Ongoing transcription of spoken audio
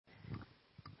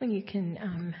Well, you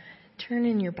can turn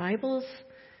in your Bibles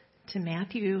to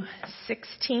Matthew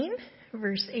 16,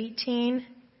 verse 18,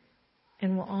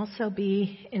 and we'll also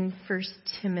be in 1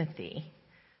 Timothy.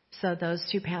 So those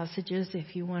two passages,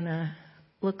 if you want to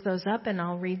look those up, and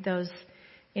I'll read those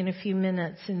in a few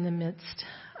minutes in the midst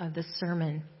of the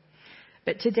sermon.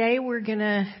 But today we're going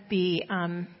to be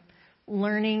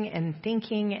learning and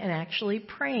thinking and actually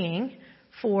praying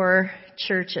for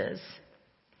churches.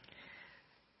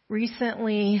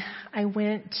 Recently, I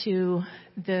went to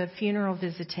the funeral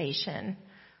visitation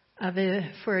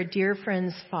for a dear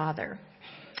friend's father.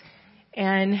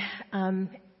 And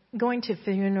going to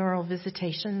funeral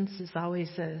visitations is always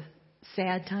a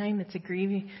sad time. It's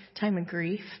a time of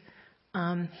grief,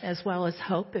 as well as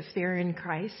hope if they're in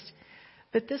Christ.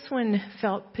 But this one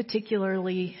felt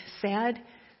particularly sad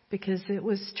because it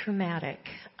was traumatic.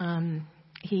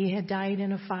 He had died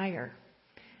in a fire.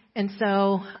 And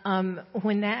so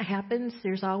when that happens,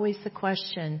 there's always the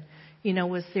question,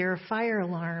 was there a fire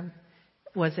alarm?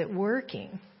 Was it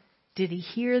working? Did he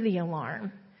hear the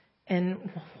alarm? And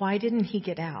why didn't he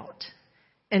get out?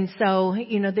 And so,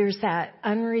 there's that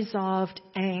unresolved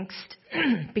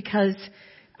angst because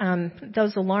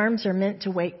those alarms are meant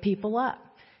to wake people up.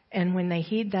 And when they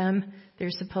heed them, they're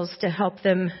supposed to help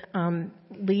them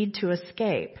lead to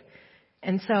escape.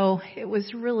 And so it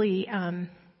was really...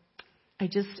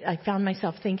 I found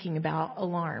myself thinking about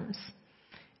alarms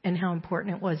and how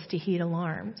important it was to heed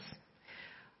alarms.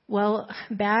 Well,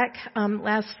 back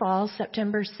last fall,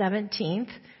 September 17th, it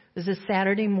was a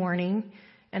Saturday morning,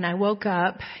 and I woke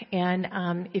up, and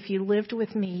if you lived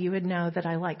with me, you would know that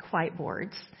I like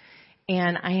whiteboards.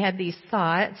 And I had these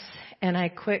thoughts, and I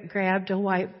grabbed a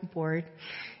whiteboard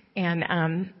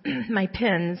and my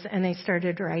pens, and I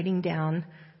started writing down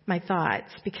my thoughts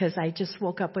because I just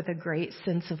woke up with a great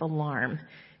sense of alarm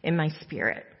in my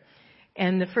spirit.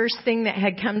 And the first thing that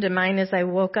had come to mind as I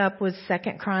woke up was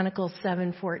 2 Chronicles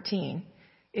 7:14.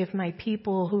 If my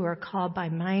people who are called by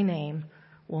my name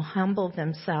will humble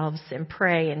themselves and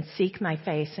pray and seek my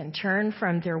face and turn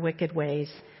from their wicked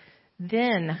ways,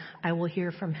 then I will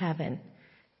hear from heaven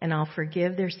and I'll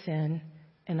forgive their sin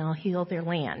and I'll heal their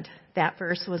land. That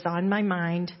verse was on my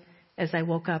mind as I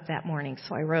woke up that morning,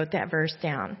 so I wrote that verse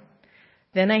down.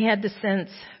 Then I had the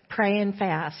sense, pray and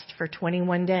fast for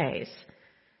 21 days.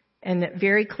 And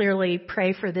very clearly,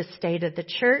 pray for the state of the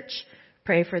church,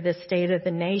 pray for the state of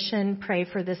the nation, pray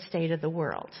for the state of the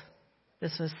world.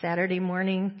 This was Saturday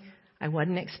morning. I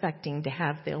wasn't expecting to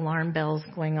have the alarm bells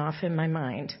going off in my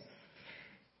mind.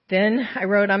 Then I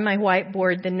wrote on my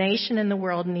whiteboard, the nation and the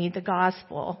world need the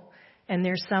gospel, and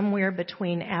they're somewhere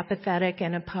between apathetic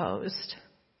and opposed.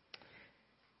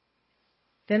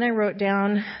 Then I wrote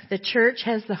down, the church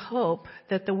has the hope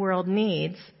that the world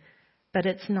needs, but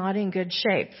it's not in good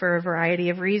shape for a variety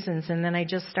of reasons. And then I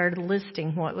just started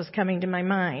listing what was coming to my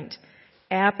mind.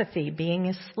 Apathy, being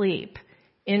asleep,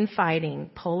 infighting,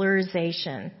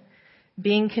 polarization,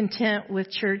 being content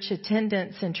with church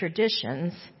attendance and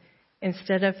traditions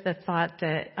instead of the thought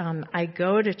that I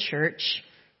go to church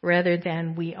rather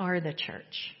than we are the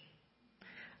church.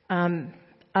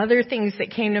 Other things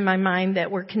that came to my mind that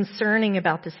were concerning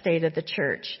about the state of the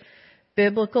church: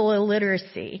 biblical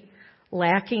illiteracy,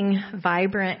 lacking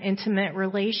vibrant, intimate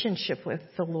relationship with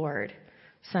the Lord.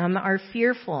 Some are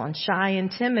fearful and shy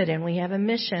and timid, and we have a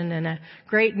mission and a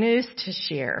great news to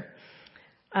share.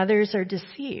 Others are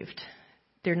deceived.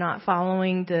 They're not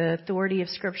following the authority of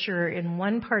Scripture in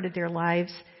one part of their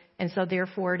lives, and so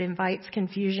therefore it invites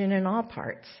confusion in all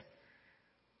parts.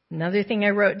 Another thing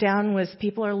I wrote down was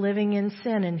people are living in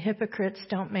sin and hypocrites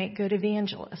don't make good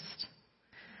evangelists.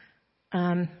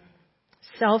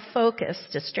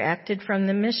 Self-focused, distracted from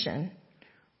the mission,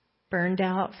 burned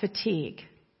out, fatigue.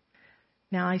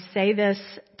 Now I say this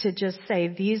to just say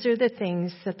these are the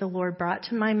things that the Lord brought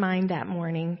to my mind that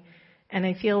morning, and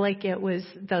I feel like it was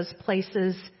those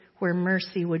places where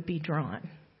mercy would be drawn,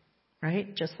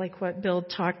 right? Just like what Bill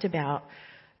talked about.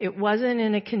 It wasn't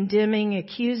in a condemning,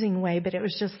 accusing way, but it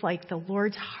was just like the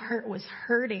Lord's heart was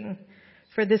hurting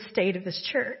for the state of His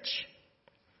church.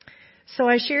 So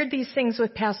I shared these things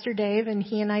with Pastor Dave, and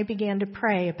he and I began to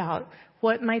pray about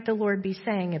what might the Lord be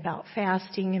saying about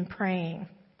fasting and praying.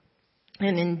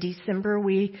 And in December,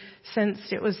 we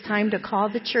sensed it was time to call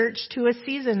the church to a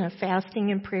season of fasting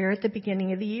and prayer at the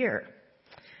beginning of the year.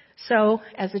 So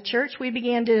as a church, we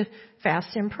began to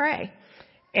fast and pray.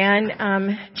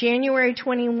 And January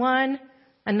 21,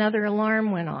 another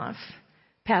alarm went off.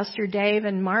 Pastor Dave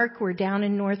and Mark were down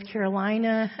in North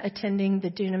Carolina attending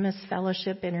the Dunamis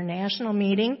Fellowship International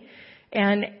meeting.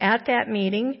 And at that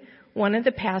meeting, one of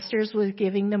the pastors was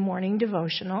giving the morning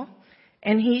devotional.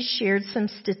 And he shared some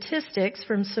statistics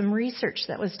from some research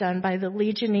that was done by the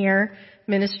Legionnaire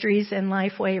Ministries and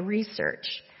Lifeway Research.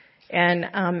 And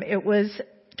it was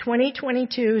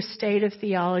 2022 State of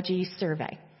Theology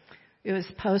Survey. It was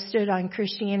posted on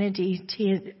Christianity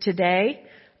Today,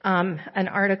 an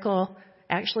article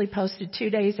actually posted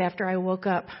 2 days after I woke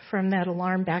up from that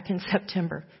alarm back in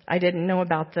September. I didn't know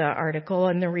about the article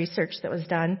and the research that was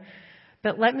done.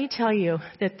 But let me tell you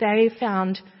that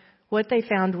what they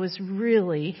found was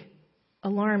really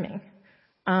alarming.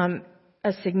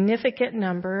 A significant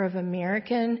number of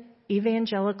American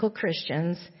evangelical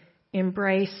Christians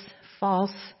embrace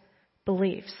false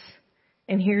beliefs.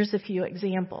 And here's a few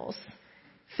examples.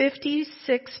 56%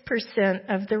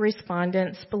 of the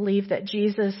respondents believe that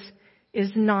Jesus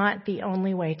is not the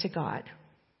only way to God.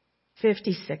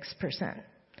 56%.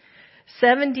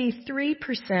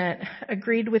 73%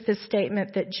 agreed with the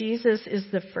statement that Jesus is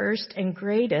the first and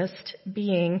greatest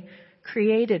being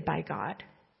created by God.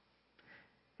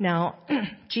 Now,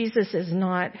 Jesus is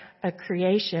not a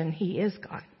creation, he is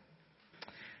God.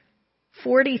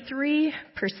 43%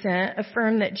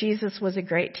 affirm that Jesus was a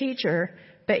great teacher,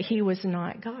 but he was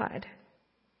not God.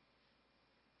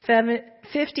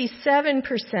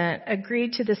 57%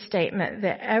 agreed to the statement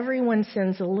that everyone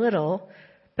sins a little,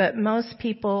 but most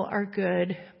people are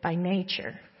good by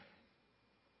nature.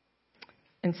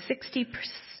 And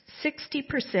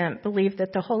 60% believe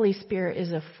that the Holy Spirit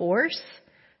is a force,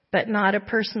 but not a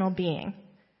personal being.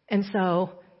 And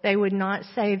so they would not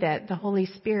say that the Holy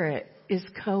Spirit is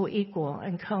co-equal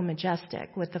and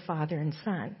co-majestic with the Father and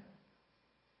Son.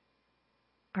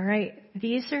 All right,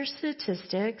 these are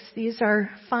statistics. These are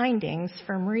findings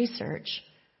from research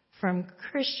from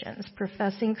Christians,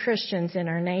 professing Christians in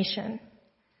our nation.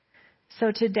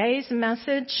 So today's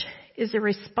message is a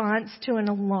response to an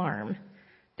alarm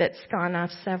that's gone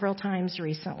off several times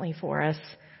recently for us,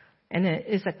 and it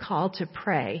is a call to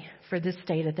pray for the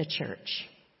state of the church.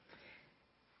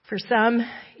 For some,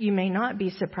 you may not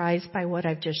be surprised by what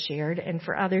I've just shared, and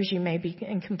for others, you may be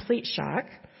in complete shock.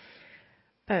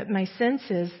 But my sense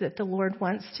is that the Lord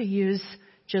wants to use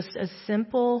just a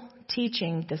simple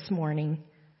teaching this morning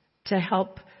to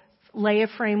help lay a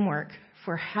framework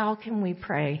for how can we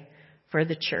pray for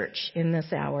the church in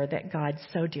this hour that God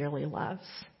so dearly loves.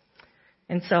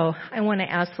 And so I want to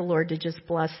ask the Lord to just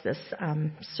bless this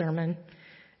sermon.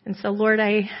 And so, Lord,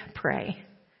 I pray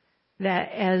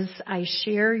that as I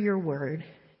share your word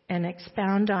and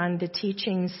expound on the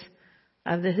teachings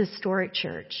of the historic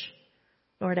church,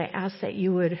 Lord, I ask that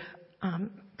you would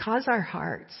cause our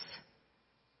hearts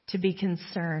to be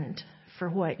concerned for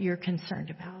what you're concerned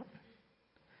about.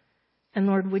 And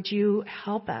Lord, would you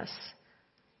help us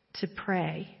to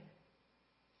pray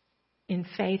in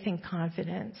faith and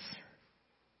confidence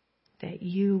that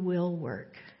you will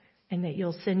work and that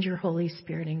you'll send your Holy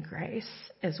Spirit in grace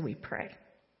as we pray.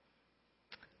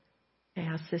 I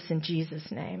ask this in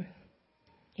Jesus' name.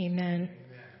 Amen.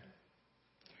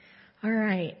 All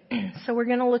right. So we're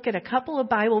going to look at a couple of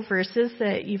Bible verses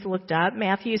that you've looked up.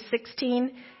 Matthew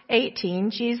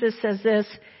 16:18. Jesus says this,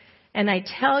 "And I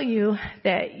tell you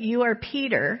that you are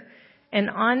Peter, and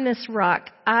on this rock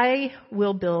I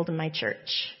will build my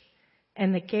church,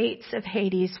 and the gates of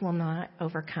Hades will not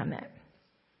overcome it."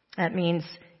 That means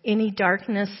any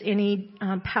darkness, any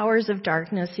powers of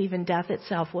darkness, even death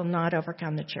itself, will not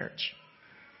overcome the church.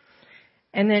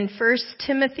 And then 1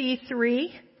 Timothy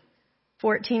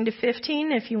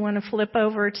 3:14-15, if you want to flip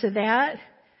over to that.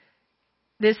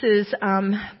 This is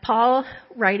Paul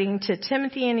writing to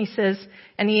Timothy, and he says,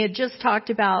 and he had just talked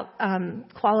about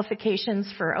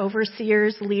qualifications for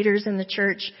overseers, leaders in the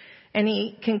church, and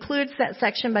he concludes that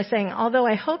section by saying, "Although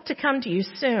I hope to come to you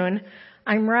soon,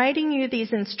 I'm writing you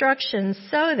these instructions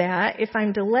so that, if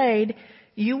I'm delayed,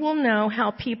 you will know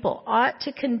how people ought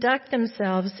to conduct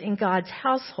themselves in God's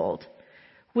household,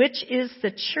 which is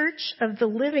the church of the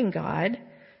living God,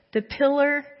 the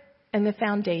pillar and the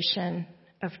foundation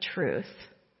of truth."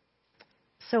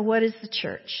 So what is the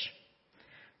church?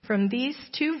 From these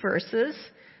two verses,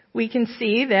 we can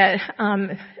see that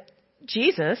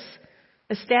Jesus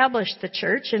established the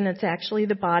church, and it's actually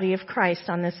the body of Christ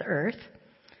on this earth.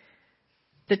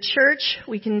 The church,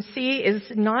 we can see,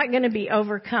 is not going to be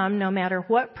overcome no matter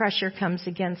what pressure comes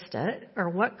against it or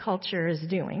what culture is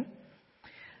doing.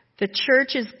 The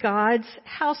church is God's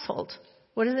household.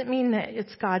 What does it mean that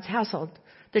it's God's household?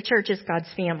 The church is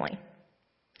God's family,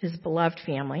 his beloved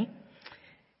family.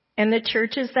 And the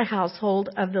church is the household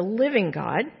of the living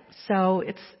God. So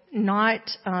it's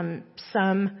not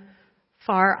some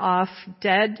far off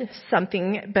dead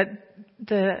something, but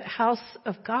the house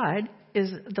of God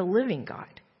is the living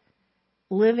God,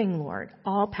 living Lord,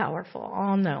 all powerful,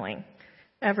 all knowing.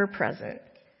 ever present.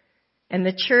 And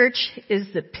the church is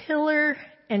the pillar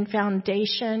and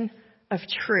foundation of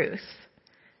truth.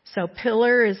 So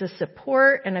pillar is a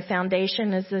support and a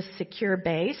foundation is a secure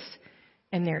base.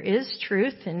 And there is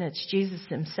truth, and it's Jesus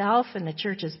himself, and the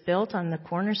church is built on the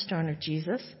cornerstone of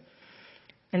Jesus.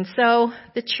 And so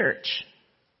the church,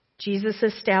 Jesus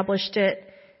established it,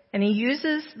 and he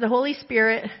uses, the Holy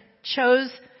Spirit chose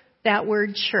that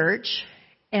word church,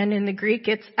 and in the Greek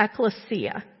it's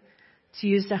ekklesia. It's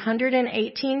used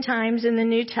 118 times in the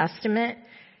New Testament,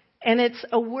 and it's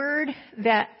a word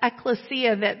that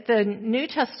ekklesia that the New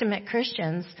Testament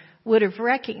Christians would have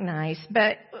recognized,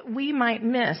 but we might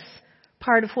miss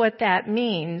part of what that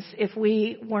means if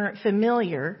we weren't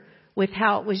familiar with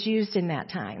how it was used in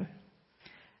that time.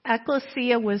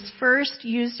 Ekklesia was first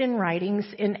used in writings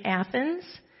in Athens,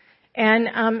 and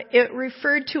it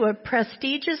referred to a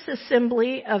prestigious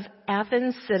assembly of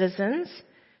Athens citizens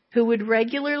who would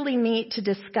regularly meet to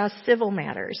discuss civil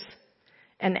matters.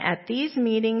 And at these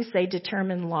meetings, they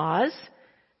determined laws,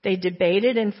 they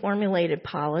debated and formulated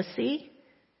policy,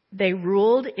 they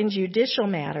ruled in judicial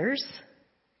matters,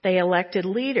 they elected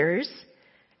leaders,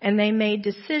 and they made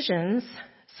decisions,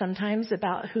 sometimes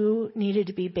about who needed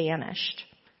to be banished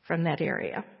from that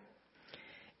area.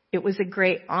 It was a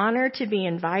great honor to be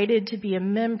invited to be a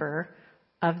member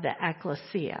of the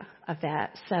ekklesia, of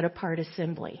that set-apart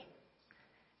assembly.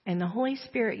 And the Holy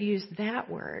Spirit used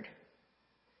that word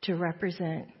to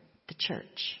represent the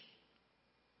church.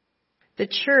 The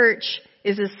church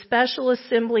is a special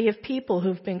assembly of people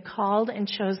who've been called and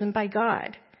chosen by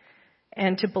God.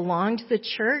 And to belong to the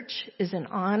church is an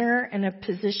honor and a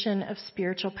position of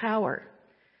spiritual power.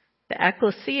 The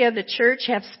ekklesia, the church,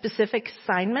 have specific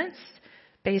assignments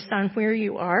based on where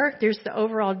you are. There's the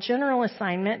overall general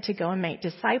assignment to go and make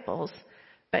disciples,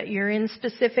 but you're in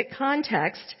specific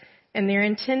context, and they're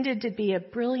intended to be a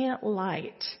brilliant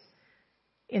light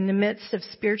in the midst of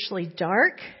spiritually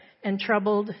dark and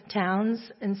troubled towns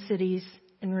and cities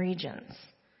and regions.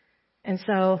 And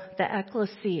so the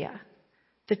ekklesia,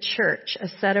 the church, a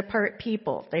set-apart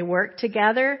people. They work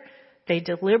together. They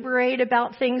deliberate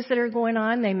about things that are going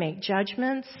on. They make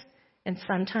judgments. And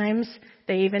sometimes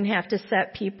they even have to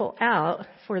set people out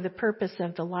for the purpose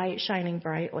of the light shining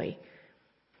brightly.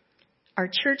 Our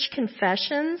church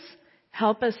confessions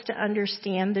help us to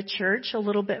understand the church a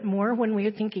little bit more when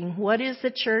we're thinking, what is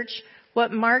the church?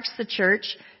 What marks the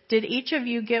church? Did each of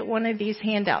you get one of these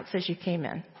handouts as you came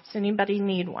in? Does anybody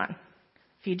need one?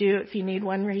 If you do, if you need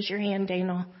one, raise your hand,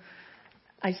 Dana.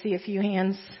 I see a few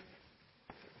hands.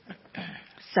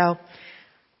 So,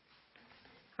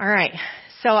 all right.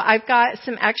 So I've got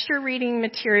some extra reading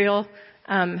material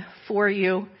for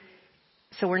you.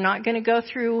 So we're not going to go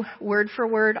through word for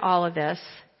word all of this.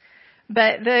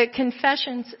 But the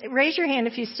confessions, raise your hand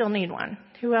if you still need one.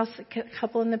 Who else? A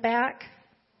couple in the back?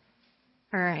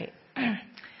 All right.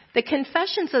 The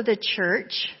confessions of the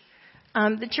church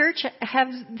have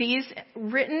these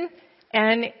written,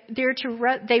 and they're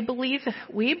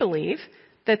we believe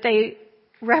that they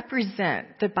represent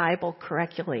the Bible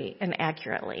correctly and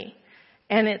accurately.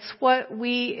 And it's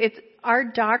our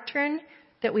doctrine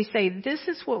that we say, this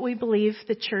is what we believe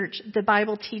the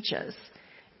Bible teaches.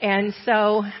 And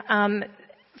so,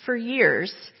 for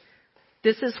years,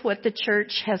 this is what the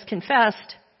church has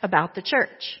confessed about the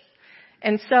church.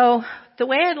 And so, the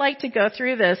way I'd like to go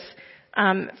through this,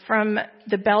 from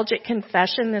the Belgic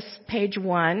Confession, this page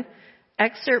 1,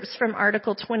 excerpts from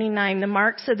Article 29, the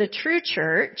marks of the true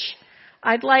church.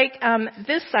 I'd like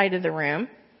this side of the room,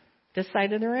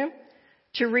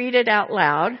 to read it out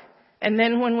loud. And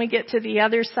then when we get to the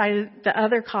other side, the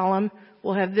other column,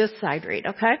 we'll have this side read,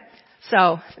 okay?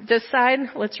 So this side,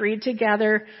 let's read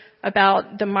together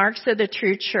about the marks of the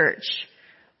true church.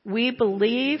 We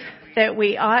believe that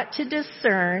we ought to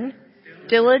discern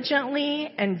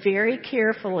diligently and very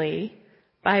carefully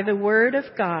by the word of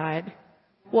God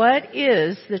what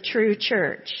is the true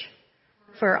church.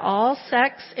 For all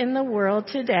sects in the world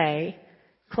today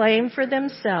claim for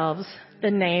themselves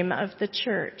the name of the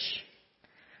church.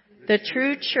 The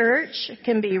true church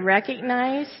can be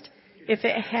recognized if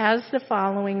it has the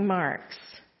following marks.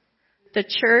 The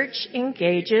church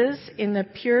engages in the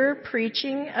pure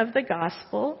preaching of the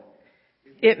gospel.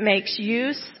 It makes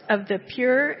use of the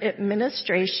pure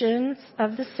administrations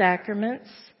of the sacraments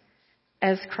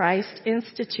as Christ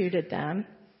instituted them.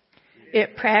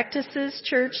 It practices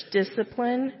church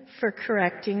discipline for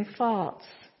correcting faults.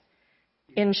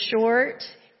 In short,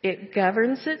 it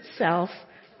governs itself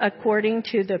according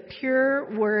to the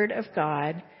pure word of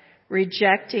God,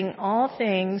 rejecting all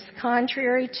things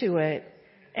contrary to it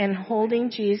and holding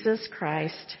Jesus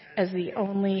Christ as the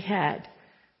only head.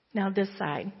 Now this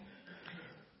side.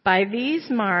 By these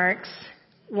marks,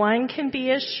 one can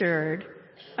be assured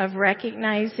of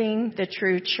recognizing the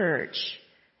true church,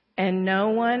 and no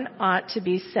one ought to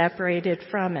be separated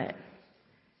from it.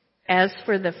 As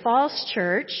for the false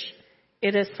church,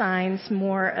 it assigns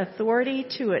more authority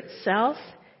to itself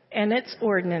and its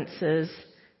ordinances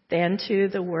than to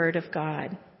the Word of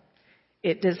God.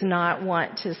 It does not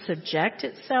want to subject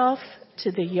itself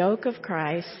to the yoke of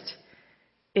Christ.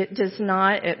 It does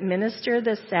not administer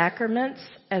the sacraments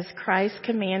as Christ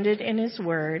commanded in His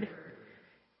Word.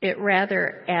 It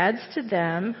rather adds to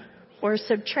them or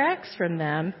subtracts from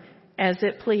them as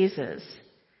it pleases.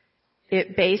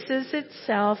 It bases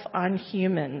itself on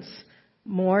humans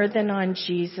more than on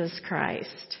Jesus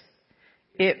Christ.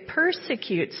 It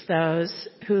persecutes those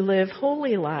who live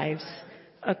holy lives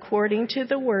according to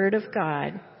the Word of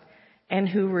God and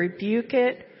who rebuke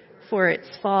it for its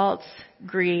faults,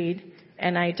 greed,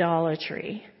 and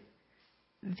idolatry.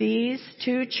 These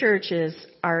two churches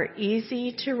are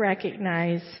easy to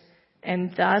recognize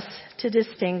and thus to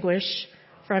distinguish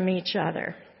from each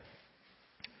other.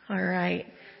 All right.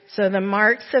 So the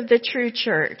marks of the true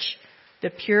church: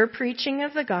 the pure preaching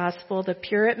of the gospel, the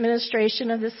pure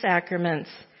administration of the sacraments,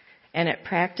 and it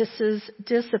practices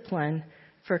discipline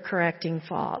for correcting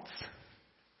faults.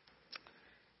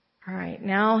 All right,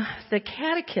 now the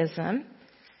catechism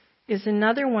is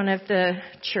another one of the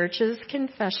church's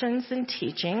confessions and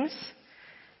teachings.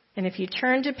 And if you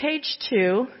turn to page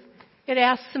 2, it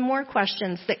asks some more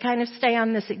questions that kind of stay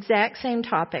on this exact same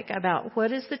topic about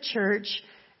what is the church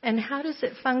and how does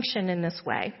it function in this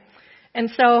way. And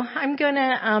so I'm going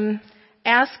to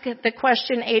ask the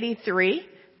question 83,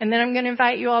 and then I'm going to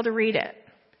invite you all to read it.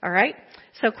 All right?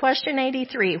 So question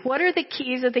 83, what are the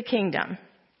keys of the kingdom?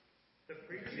 The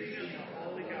preaching of the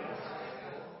Holy Gospel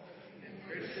and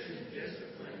Christian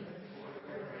discipline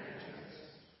for branches.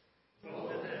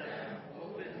 Both of them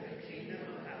open the kingdom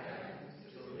of heaven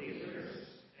to believers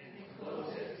and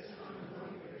close it to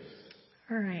unbelievers.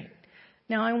 All right.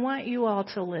 Now I want you all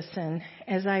to listen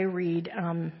as I read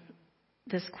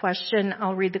this question.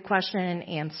 I'll read the question and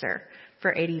answer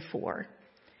for 84.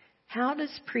 How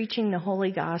does preaching the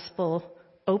Holy Gospel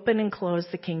open and close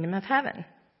the kingdom of heaven?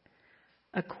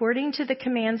 According to the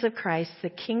commands of Christ, the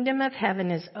kingdom of heaven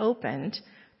is opened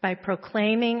by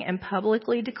proclaiming and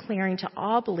publicly declaring to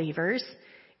all believers,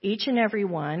 each and every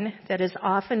one, that as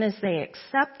often as they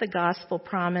accept the gospel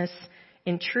promise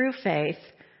in true faith,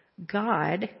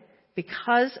 God,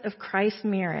 because of Christ's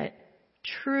merit,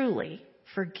 truly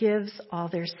forgives all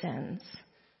their sins.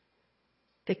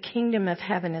 The kingdom of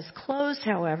heaven is closed,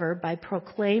 however, by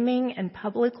proclaiming and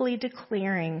publicly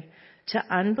declaring to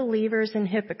unbelievers and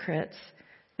hypocrites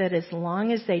that as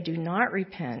long as they do not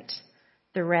repent,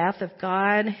 the wrath of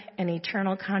God and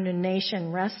eternal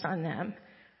condemnation rest on them.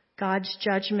 God's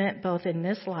judgment, both in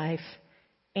this life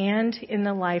and in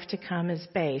the life to come, is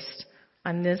based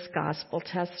on this gospel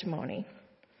testimony.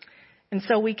 And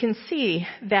so we can see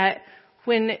that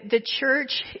when the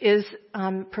church is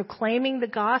proclaiming the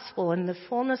gospel and the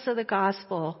fullness of the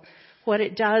gospel, what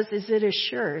it does is it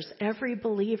assures every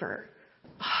believer,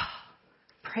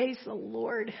 praise the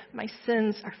Lord, my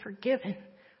sins are forgiven.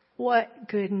 What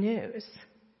good news.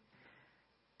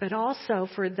 But also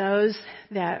for those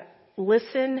that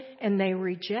listen and they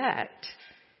reject,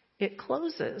 it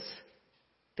closes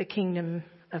the kingdom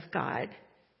of God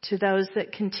to those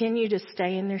that continue to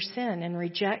stay in their sin and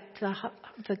reject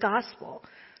the gospel,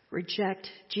 reject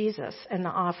Jesus and the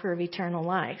offer of eternal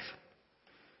life.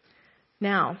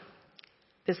 Now,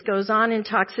 this goes on and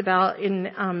talks about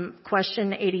in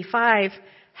question 85,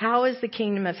 how is the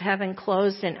kingdom of heaven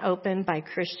closed and opened by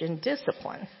Christian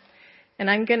discipline? And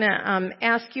I'm going to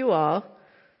ask you all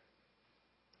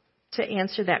to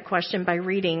answer that question by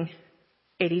reading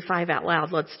 85 out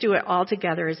loud. Let's do it all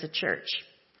together as a church.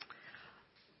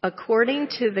 According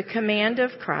to the command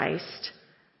of Christ,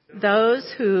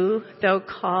 those who, though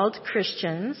called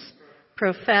Christians,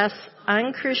 profess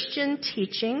unchristian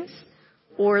teachings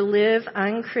or live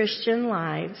unchristian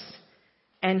lives,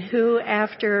 and who,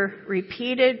 after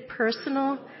repeated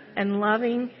personal and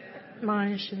loving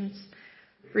admonitions,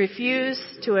 refuse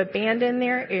to abandon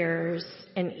their errors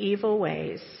and evil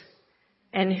ways,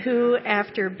 and who,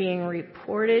 after being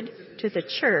reported to the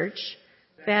church,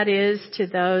 that is, to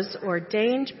those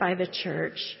ordained by the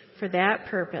church for that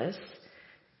purpose,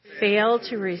 fail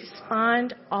to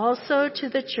respond also to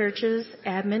the church's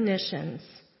admonitions.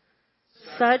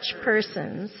 Such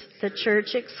persons the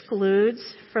church excludes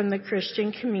from the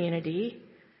Christian community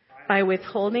by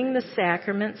withholding the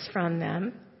sacraments from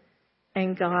them,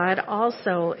 and God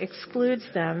also excludes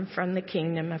them from the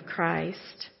kingdom of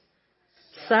Christ.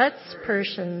 Such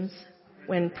persons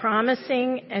when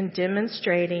promising and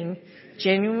demonstrating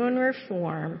genuine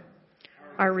reform,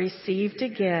 are received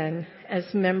again as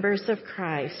members of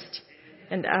Christ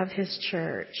and of his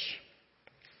church.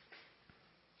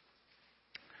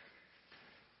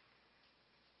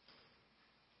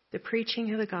 The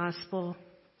preaching of the gospel,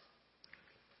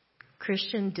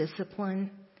 Christian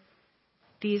discipline,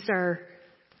 these are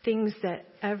things that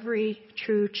every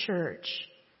true church,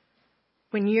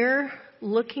 when you're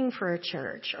looking for a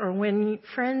church, or when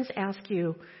friends ask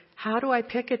you, how do I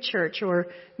pick a church? Or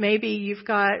maybe you've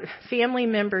got family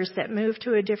members that move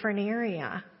to a different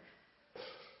area.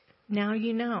 Now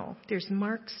you know. There's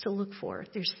marks to look for.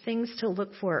 There's things to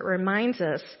look for. It reminds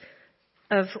us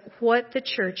of what the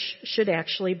church should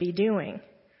actually be doing.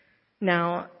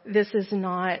 Now, this is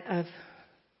not a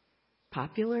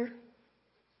popular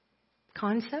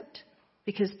concept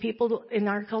because people in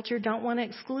our culture don't want to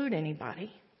exclude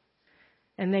anybody.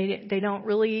 And they don't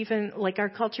really even, like our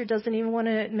culture doesn't even want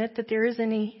to admit that there is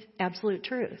any absolute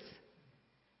truth.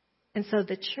 And so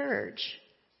the church,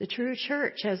 the true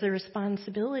church, has a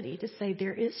responsibility to say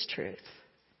there is truth.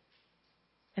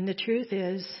 And the truth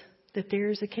is that there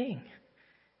is a king.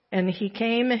 And he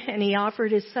came and he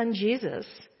offered his son Jesus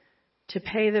to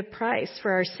pay the price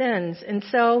for our sins. And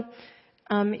so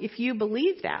if you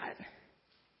believe that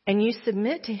and you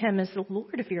submit to him as the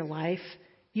Lord of your life,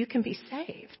 you can be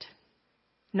saved.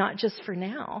 Not just for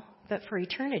now, but for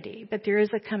eternity. But there is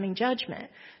a coming judgment.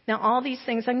 Now, all these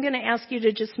things, I'm going to ask you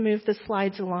to just move the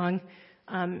slides along.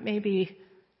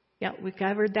 We've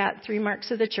covered that 3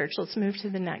 marks of the church. Let's move to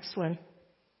the next one.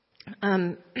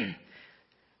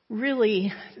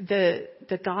 Really, the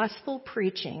gospel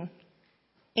preaching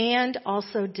and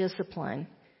also discipline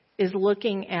is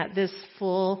looking at this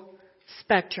full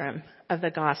spectrum of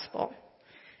the gospel.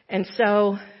 And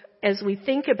so, as we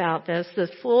think about this, the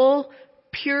full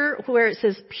pure, where it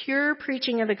says pure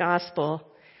preaching of the gospel,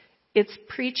 it's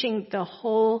preaching the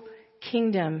whole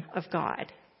kingdom of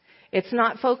God. It's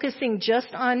not focusing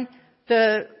just on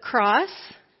the cross,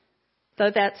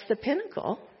 though that's the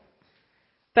pinnacle.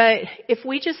 But if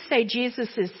we just say Jesus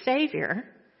is Savior,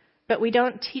 but we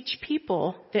don't teach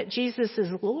people that Jesus is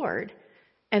Lord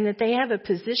and that they have a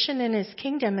position in his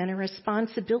kingdom and a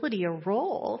responsibility, a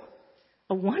role,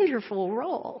 a wonderful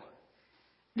role,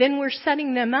 then we're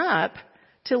setting them up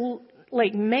to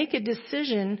make a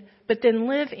decision, but then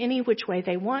live any which way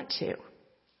they want to.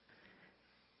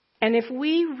 And if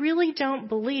we really don't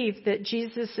believe that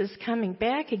Jesus is coming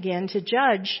back again to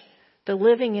judge the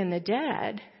living and the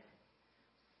dead,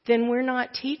 then we're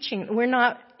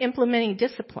not implementing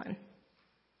discipline.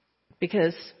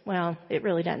 Because, it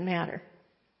really doesn't matter.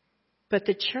 But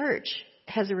the church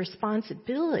has a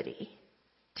responsibility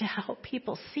to help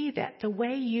people see that the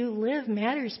way you live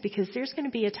matters, because there's going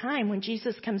to be a time when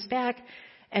Jesus comes back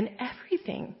and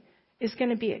everything is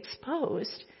going to be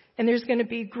exposed, and there's going to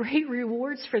be great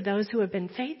rewards for those who have been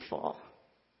faithful.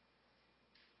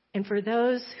 And for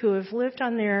those who have lived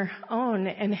on their own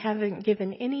and haven't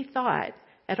given any thought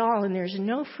at all, and there's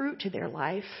no fruit to their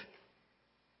life,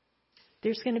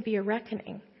 there's going to be a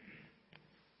reckoning.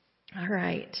 All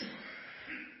right.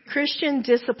 Christian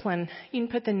discipline. You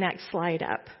can put the next slide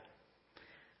up.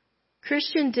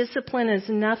 Christian discipline is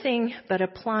nothing but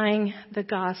applying the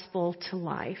gospel to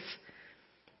life.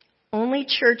 Only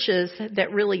churches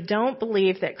that really don't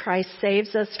believe that Christ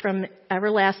saves us from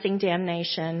everlasting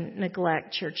damnation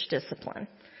neglect church discipline.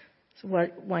 That's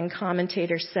what one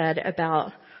commentator said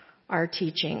about our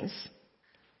teachings.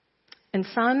 And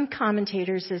some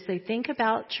commentators, as they think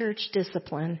about church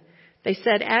discipline, they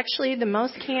said actually the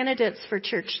most candidates for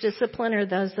church discipline are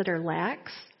those that are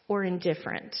lax or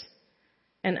indifferent.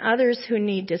 And others who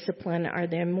need discipline are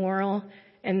the immoral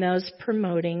and those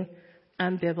promoting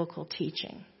unbiblical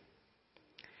teaching.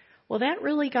 Well, that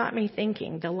really got me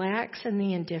thinking, the lax and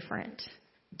the indifferent.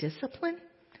 Discipline?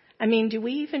 Do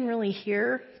we even really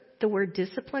hear the word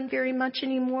discipline very much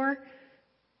anymore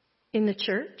in the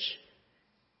church?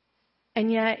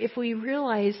 And yet, if we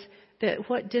realize that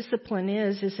what discipline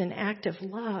is an act of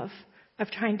love, of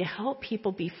trying to help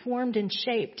people be formed and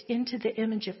shaped into the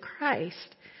image of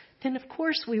Christ, then of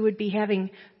course we would be having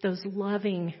those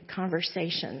loving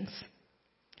conversations.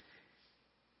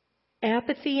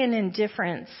 Apathy and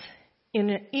indifference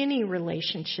in any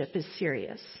relationship is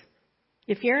serious.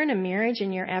 If you're in a marriage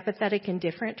and you're apathetic and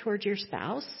indifferent towards your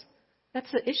spouse,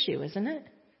 that's the issue, isn't it?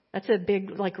 That's a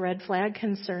big, red flag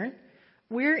concern.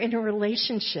 We're in a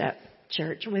relationship,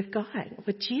 church, with God,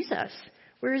 with Jesus.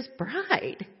 We're his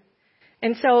bride.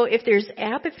 And so if there's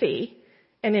apathy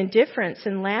and indifference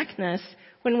and lackness,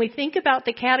 when we think about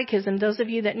the catechism, those of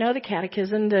you that know the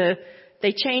catechism, the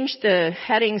they changed the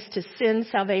headings to sin,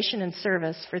 salvation, and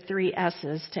service for 3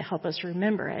 S's to help us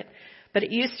remember it. But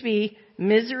it used to be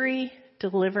misery,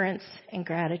 deliverance, and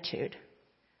gratitude.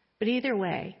 But either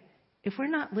way, if we're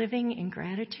not living in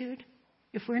gratitude,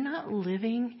 if we're not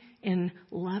living in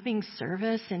loving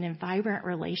service and in vibrant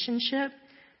relationship,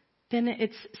 then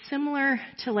it's similar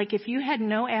to like if you had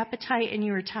no appetite and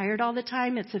you were tired all the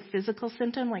time, it's a physical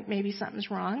symptom, like maybe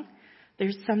something's wrong.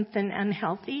 There's something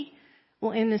unhealthy.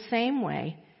 Well, in the same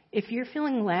way, if you're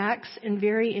feeling lax and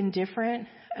very indifferent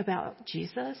about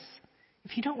Jesus,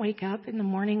 if you don't wake up in the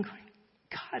morning going,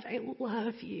 God, I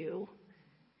love you.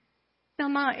 Now,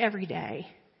 not every day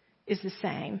is the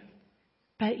same.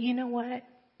 But you know what?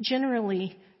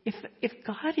 Generally, if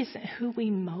God isn't who we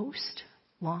most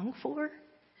long for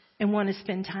and want to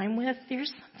spend time with,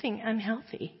 there's something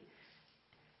unhealthy.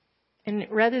 And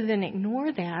rather than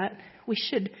ignore that, we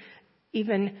should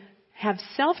even have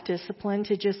self-discipline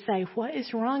to just say, what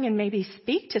is wrong? And maybe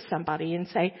speak to somebody and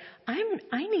say,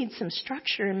 I need some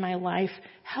structure in my life.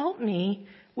 Help me.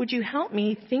 Would you help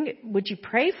me? Would you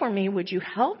pray for me? Would you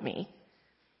help me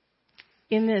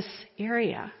in this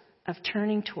area of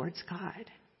turning towards God,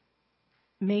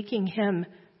 making Him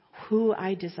who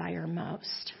I desire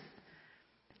most?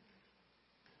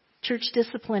 Church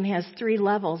discipline has 3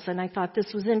 levels, and I thought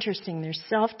this was interesting. There's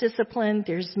self-discipline,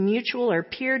 there's mutual or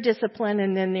peer discipline,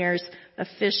 and then there's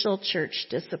official church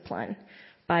discipline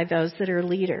by those that are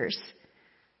leaders.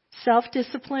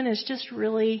 Self-discipline is just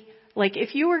really, like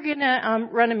if you were going to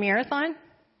run a marathon,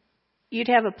 you'd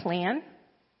have a plan.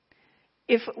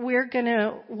 If we're going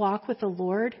to walk with the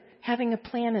Lord, having a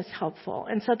plan is helpful.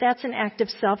 And so that's an act of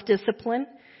self-discipline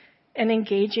and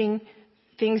engaging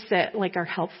things that like are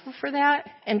helpful for that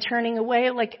and turning away.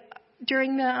 Like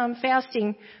during the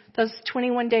fasting, those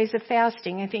 21 days of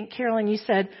fasting, I think, Carolyn, you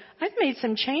said, I've made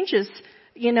some changes.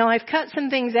 You know, I've cut some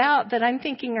things out that I'm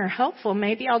thinking are helpful.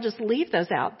 Maybe I'll just leave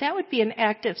those out. That would be an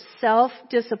act of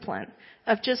self-discipline,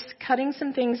 of just cutting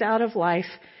some things out of life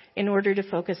in order to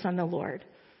focus on the Lord.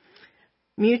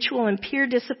 Mutual and peer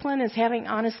discipline is having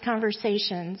honest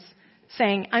conversations,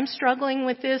 saying, I'm struggling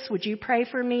with this. Would you pray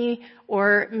for me?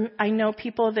 Or I know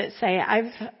people that say,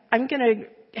 I'm going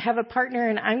to have a partner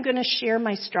and I'm going to share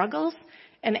my struggles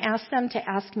and ask them to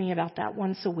ask me about that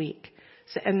once a week.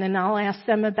 So, and then I'll ask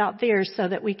them about theirs so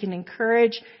that we can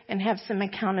encourage and have some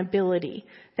accountability.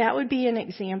 That would be an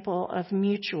example of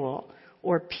mutual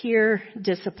or peer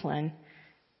discipline.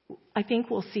 I think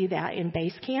we'll see that in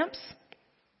base camps,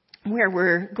 where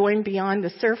we're going beyond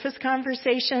the surface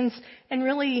conversations and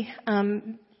really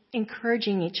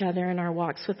encouraging each other in our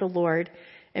walks with the Lord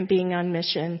and being on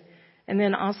mission. And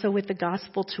then also with the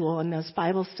gospel tool and those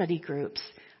Bible study groups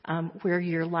where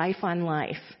you're life on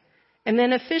life. And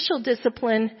then official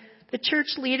discipline, the church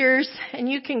leaders, and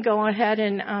you can go ahead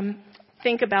and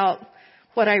think about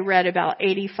what I read about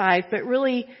 85, but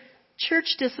really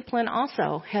church discipline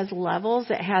also has levels.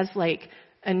 It has like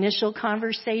initial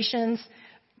conversations.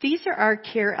 These are our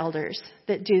care elders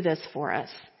that do this for us.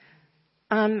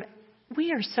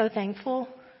 We are so thankful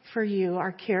for you,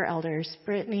 our care elders,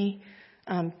 Brittany,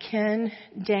 Ken,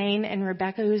 Dane, and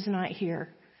Rebecca, who's not here.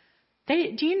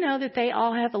 Do you know that they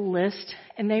all have a list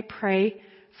and they pray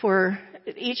for,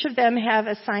 each of them have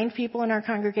assigned people in our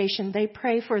congregation. They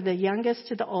pray for the youngest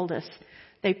to the oldest.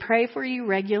 They pray for you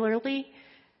regularly.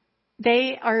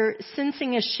 They are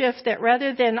sensing a shift that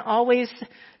rather than always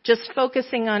just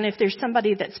focusing on if there's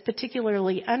somebody that's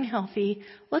particularly unhealthy,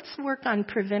 let's work on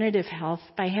preventative health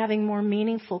by having more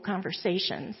meaningful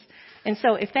conversations. And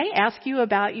so if they ask you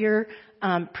about your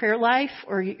prayer life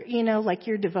or, you know, like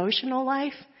your devotional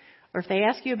life, or if they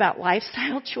ask you about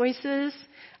lifestyle choices,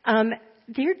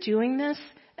 they're doing this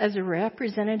as a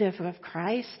representative of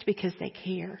Christ because they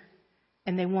care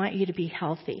and they want you to be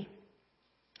healthy.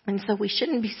 And so we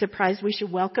shouldn't be surprised. We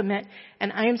should welcome it.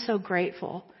 And I am so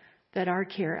grateful that our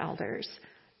care elders,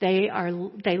 they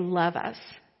love us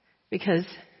because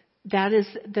that is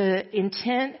the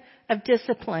intent of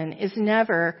discipline is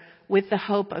never with the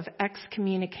hope of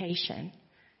excommunication.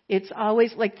 It's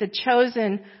always like The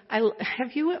Chosen.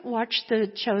 Have you watched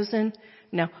The Chosen?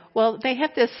 No. Well, they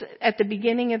have this at the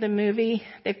beginning of the movie.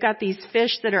 They've got these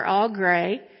fish that are all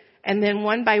gray. And then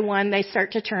one by one, they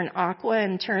start to turn aqua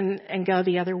and turn and go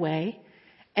the other way.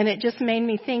 And it just made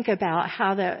me think about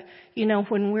how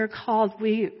when we're called,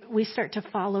 we start to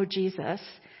follow Jesus.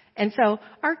 And so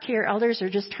our care elders are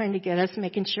just trying to get us,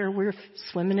 making sure we're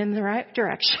swimming in the right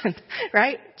direction,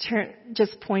 right?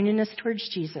 Just pointing us towards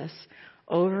Jesus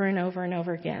over and over and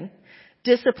over again.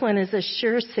 Discipline is a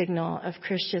sure signal of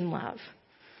Christian love.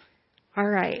 All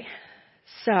right.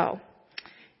 So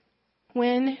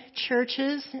when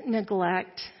churches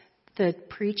neglect the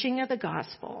preaching of the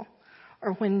gospel,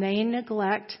 or when they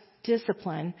neglect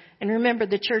discipline, and remember,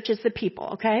 the church is the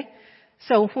people, okay?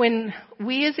 So when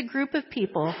we as a group of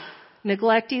people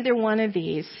neglect either one of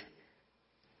these,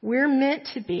 we're meant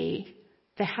to be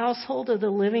the household of the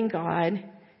living God,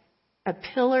 a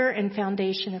pillar and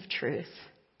foundation of truth.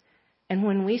 And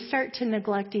when we start to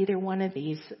neglect either one of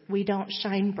these, we don't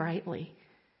shine brightly.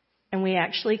 And we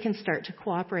actually can start to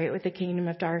cooperate with the kingdom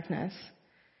of darkness.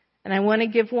 And I want to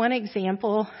give one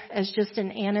example as just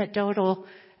an anecdotal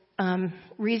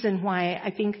reason why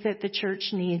I think that the church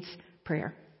needs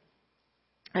prayer.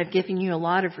 I've given you a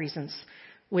lot of reasons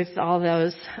with all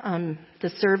those, the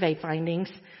survey findings.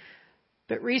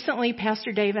 But recently,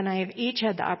 Pastor Dave and I have each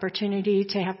had the opportunity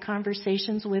to have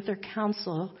conversations with or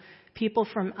counsel people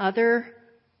from other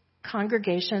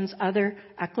congregations, other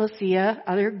ecclesia,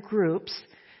 other groups.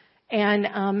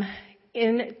 And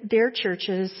in their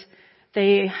churches,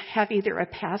 they have either a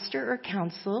pastor or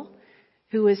council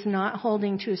who is not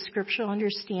holding to a scriptural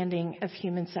understanding of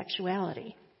human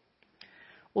sexuality.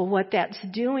 Well, what that's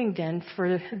doing then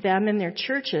for them in their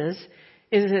churches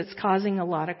is it's causing a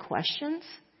lot of questions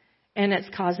and it's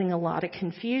causing a lot of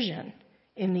confusion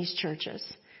in these churches.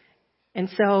 And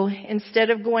so instead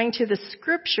of going to the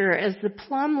scripture as the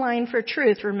plumb line for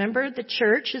truth, remember the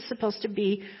church is supposed to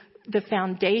be the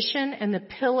foundation and the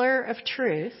pillar of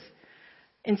truth.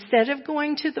 Instead of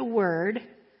going to the word,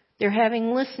 they're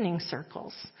having listening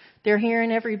circles. They're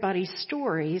hearing everybody's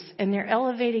stories and they're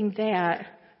elevating that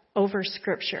over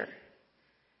scripture.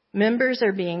 Members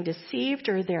are being deceived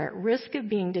or they're at risk of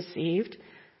being deceived.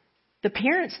 The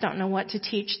parents don't know what to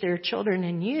teach their children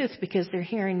and youth because they're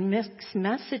hearing mixed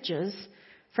messages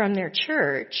from their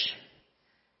church.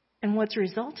 And what's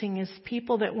resulting is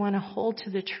people that want to hold to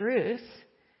the truth,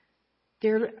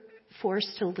 they're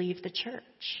forced to leave the church.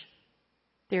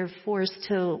 They're forced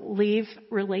to leave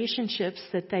relationships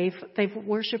that they've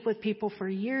worshiped with people for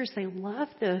years. They love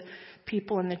the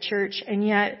people in the church, and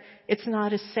yet it's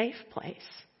not a safe place.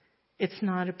 It's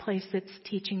not a place that's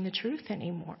teaching the truth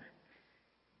anymore.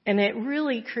 And it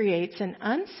really creates an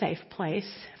unsafe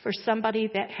place for somebody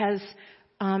that has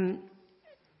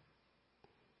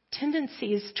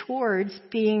tendencies towards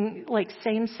being like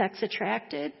same-sex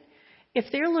attracted. If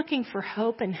they're looking for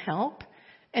hope and help,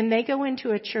 and they go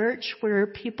into a church where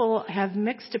people have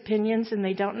mixed opinions and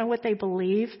they don't know what they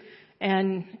believe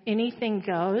and anything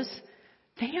goes,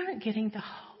 they aren't getting the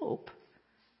hope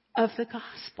of the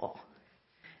gospel.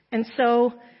 And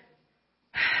so,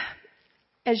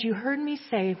 as you heard me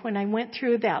say, when I went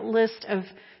through that list of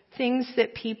things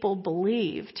that people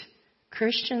believed,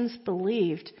 Christians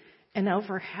believed, and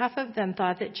over half of them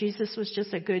thought that Jesus was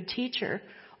just a good teacher.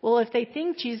 Well, if they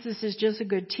think Jesus is just a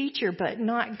good teacher but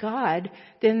not God,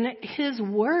 then his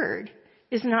word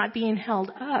is not being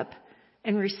held up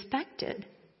and respected.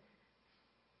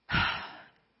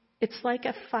 It's like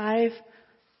a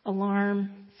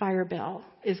 5-alarm fire bell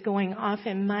is going off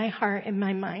in my heart and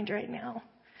my mind right now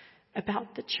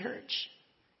about the church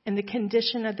and the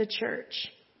condition of the church.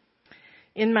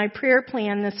 In my prayer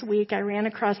plan this week, I ran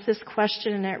across this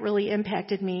question and it really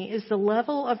impacted me. Is the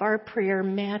level of our prayer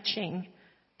matching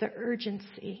the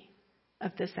urgency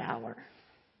of this hour?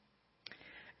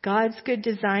 God's good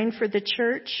design for the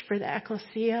church, for the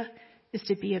ecclesia, is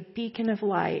to be a beacon of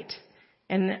light.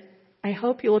 And I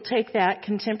hope you will take that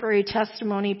contemporary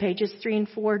testimony, pages 3 and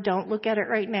 4. Don't look at it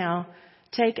right now.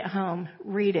 Take it home.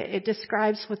 Read it. It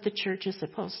describes what the church is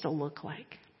supposed to look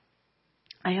like.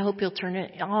 I hope you'll turn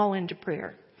it all into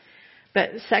prayer. But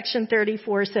section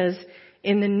 34 says,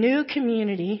 in the new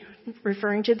community,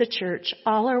 referring to the church,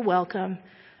 all are welcome.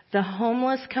 The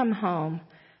homeless come home.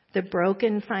 The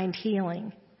broken find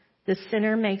healing. The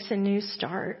sinner makes a new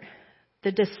start.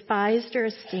 The despised are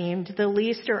esteemed. The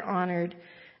least are honored.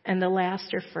 And the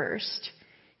last are first.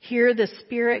 Here the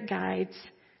Spirit guides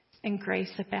and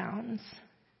grace abounds.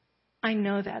 I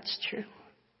know that's true.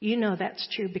 You know that's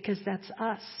true because that's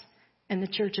us. And the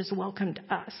church has welcomed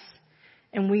us.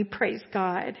 And we praise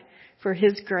God for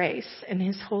his grace and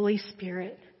his Holy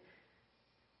Spirit.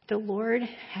 The Lord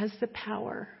has the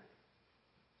power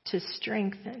to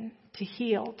strengthen, to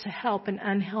heal, to help an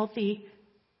unhealthy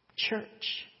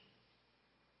church.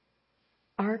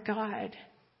 Our God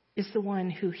is the one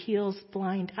who heals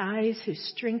blind eyes, who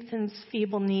strengthens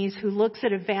feeble knees, who looks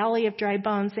at a valley of dry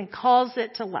bones and calls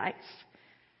it to life.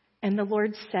 And the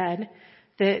Lord said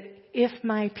that if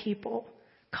my people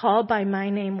called by my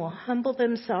name will humble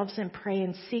themselves and pray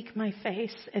and seek my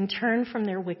face and turn from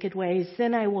their wicked ways,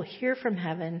 then I will hear from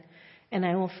heaven and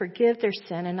I will forgive their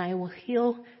sin and I will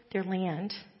heal their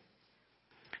land.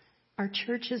 Our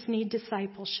churches need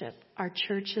discipleship. Our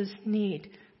churches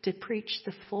need to preach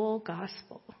the full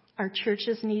gospel. Our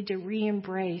churches need to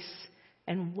re-embrace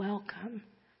and welcome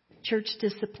church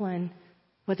discipline,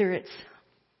 whether it's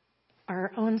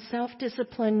our own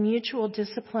self-discipline, mutual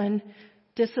discipline,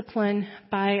 discipline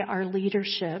by our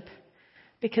leadership.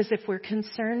 Because if we're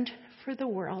concerned for the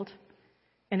world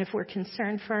and if we're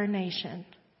concerned for our nation,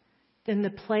 then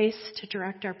the place to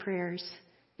direct our prayers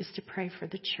is to pray for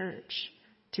the church,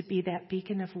 to be that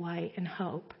beacon of light and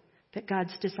hope that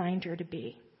God's designed her to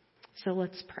be. So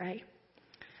let's pray.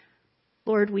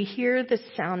 Lord, we hear the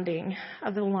sounding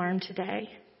of the alarm today,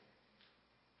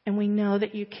 and we know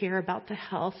that you care about the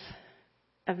health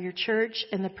of your church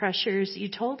and the pressures you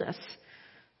told us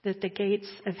that the gates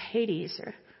of Hades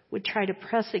would try to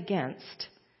press against.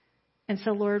 And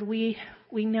so, Lord, we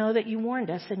know that you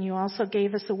warned us, and you also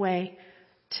gave us a way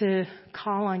to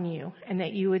call on you, and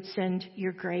that you would send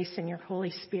your grace and your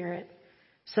Holy Spirit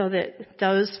so that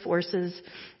those forces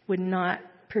would not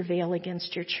prevail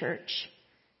against your church.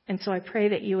 And so I pray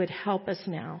that you would help us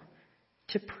now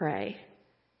to pray.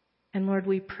 And Lord,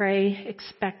 we pray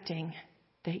expecting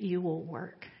that you will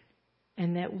work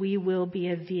and that we will be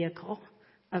a vehicle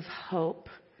of hope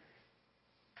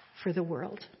for the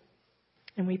world.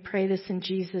 And we pray this in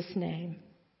Jesus' name.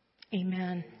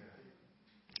 Amen.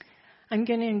 I'm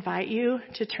going to invite you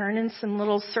to turn in some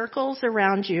little circles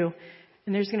around you.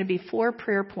 And there's going to be 4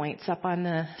 prayer points up on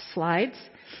the slides.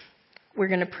 We're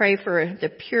going to pray for the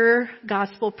pure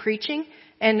gospel preaching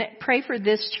and pray for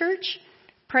this church.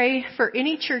 Pray for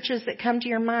any churches that come to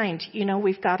your mind. You know,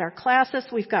 we've got our classes,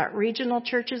 we've got regional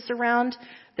churches around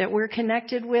that we're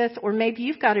connected with, or maybe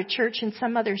you've got a church in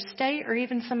some other state or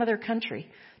even some other country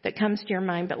that comes to your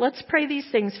mind. But let's pray these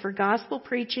things for gospel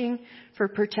preaching, for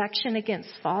protection against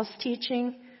false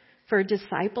teaching, for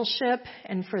discipleship,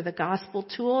 and for the gospel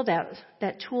tool,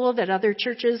 that tool that other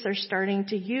churches are starting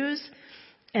to use,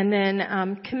 and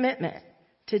then commitment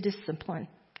to discipline.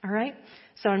 All right?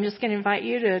 So I'm just going to invite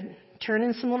you to turn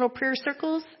in some little prayer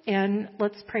circles, and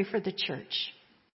let's pray for the church.